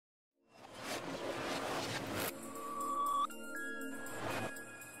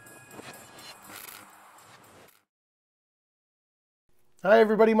Hi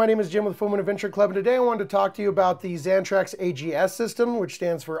everybody, my name is Jim with Fullman Adventure Club, and today I wanted to talk to you about the Xantrex AGS system, which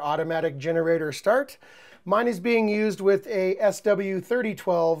stands for Automatic Generator Start. Mine is being used with a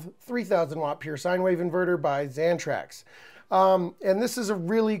SW3012 3000 watt pure sine wave inverter by Xantrex. And this is a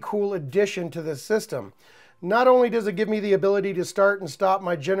really cool addition to this system. Not only does it give me the ability to start and stop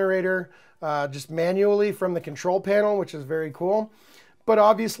my generator just manually from the control panel, which is very cool, but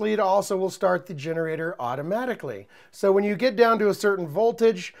obviously it also will start the generator automatically. So when you get down to a certain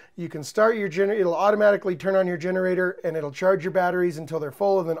voltage, you can start your generator, it'll automatically turn on your generator and it'll charge your batteries until they're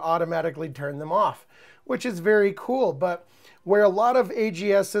full and then automatically turn them off, which is very cool. But where a lot of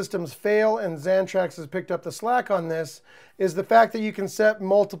AGS systems fail, and Xantrex has picked up the slack on this, is the fact that you can set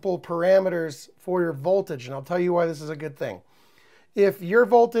multiple parameters for your voltage. And I'll tell you why this is a good thing. If your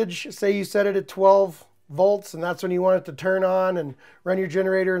voltage, say you set it at 12 volts, and that's when you want it to turn on and run your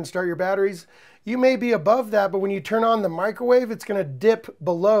generator and start your batteries, you may be above that, but when you turn on the microwave, it's going to dip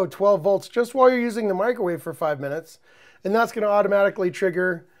below 12 volts just while you're using the microwave for 5 minutes, and that's going to automatically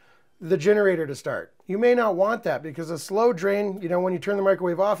trigger the generator to start. You may not want that because a slow drain, when you turn the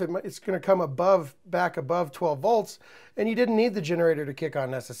microwave off, it's going to come back above 12 volts, and you didn't need the generator to kick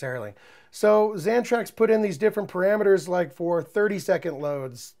on necessarily. So Xantrex put in these different parameters, like for 30-second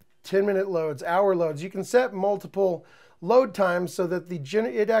loads, 10-minute loads, hour loads. You can set multiple load times so that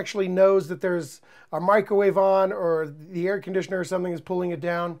it actually knows that there's a microwave on or the air conditioner or something is pulling it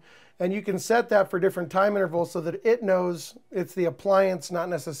down. And you can set that for different time intervals so that it knows it's the appliance, not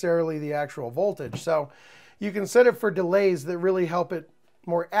necessarily the actual voltage. So you can set it for delays that really help it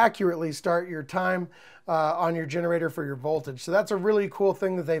more accurately start your time on your generator for your voltage. So that's a really cool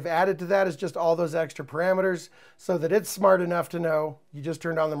thing that they've added to that, is just all those extra parameters so that it's smart enough to know you just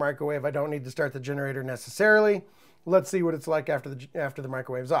turned on the microwave. I don't need to start the generator necessarily. Let's see what it's like after the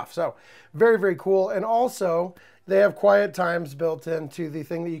microwave's off. So very, very cool. And also they have quiet times built into the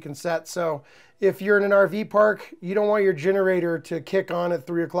thing that you can set. So if you're in an RV park, you don't want your generator to kick on at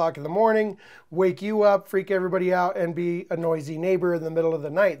 3 o'clock in the morning, wake you up, freak everybody out, and be a noisy neighbor in the middle of the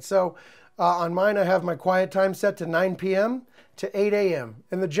night. So on mine, I have my quiet time set to 9 p.m. to 8 a.m.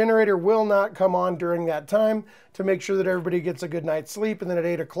 And the generator will not come on during that time to make sure that everybody gets a good night's sleep. And then at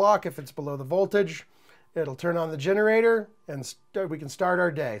 8 o'clock, if it's below the voltage, it'll turn on the generator and we can start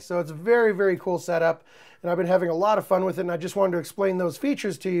our day. So it's a very, very cool setup. And I've been having a lot of fun with it. And I just wanted to explain those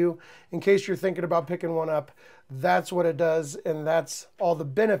features to you in case you're thinking about picking one up. That's what it does. And that's all the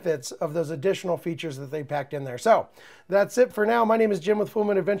benefits of those additional features that they packed in there. So that's it for now. My name is Jim with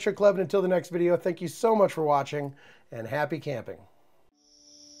Fullman Adventure Club. And until the next video, thank you so much for watching and happy camping.